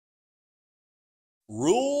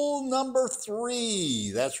Rule number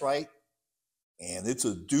 3. That's right. And it's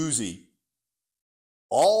a doozy.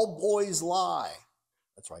 All boys lie.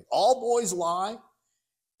 That's right. All boys lie.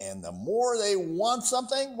 And the more they want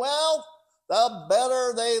something, well, the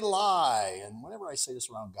better they lie. And whenever I say this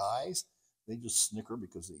around guys, they just snicker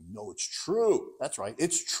because they know it's true. That's right.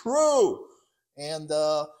 It's true. And,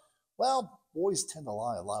 well, boys tend to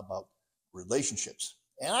lie a lot about relationships.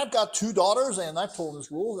 And I've got 2 daughters, and I've told them this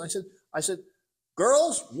rule. And I said,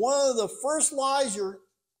 girls, one of the first lies you're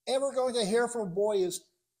ever going to hear from a boy is,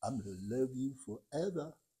 I'm going to love you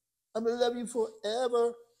forever. I'm going to love you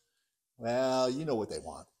forever. Well, you know what they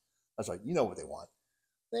want. That's right. You know what they want.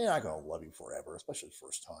 They're not going to love you forever, especially the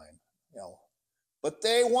first time. But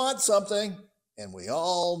they want something, and we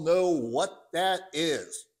all know what that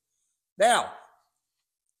is. Now,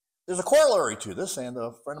 there's a corollary to this, and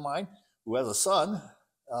a friend of mine who has a son,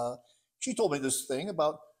 she told me this thing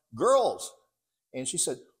about girls. And she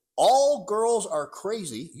said, all girls are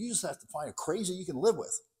crazy. You just have to find a crazy you can live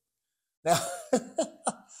with. Now,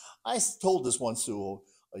 I told this once to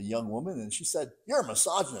a young woman, and she said, you're a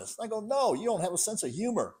misogynist. I go, no, you don't have a sense of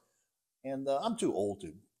humor. And I'm too old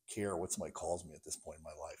to care what somebody calls me at this point in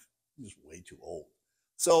my life. I'm just way too old.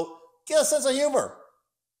 So get a sense of humor.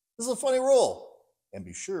 This is a funny rule. And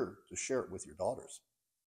be sure to share it with your daughters.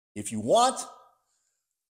 If you want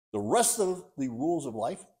the rest of the rules of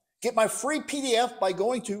life, get my free PDF by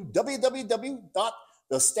going to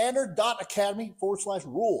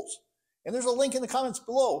www.thestandard.academy/rules. And there's a link in the comments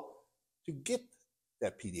below to get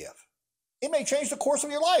that PDF. It may change the course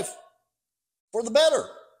of your life for the better.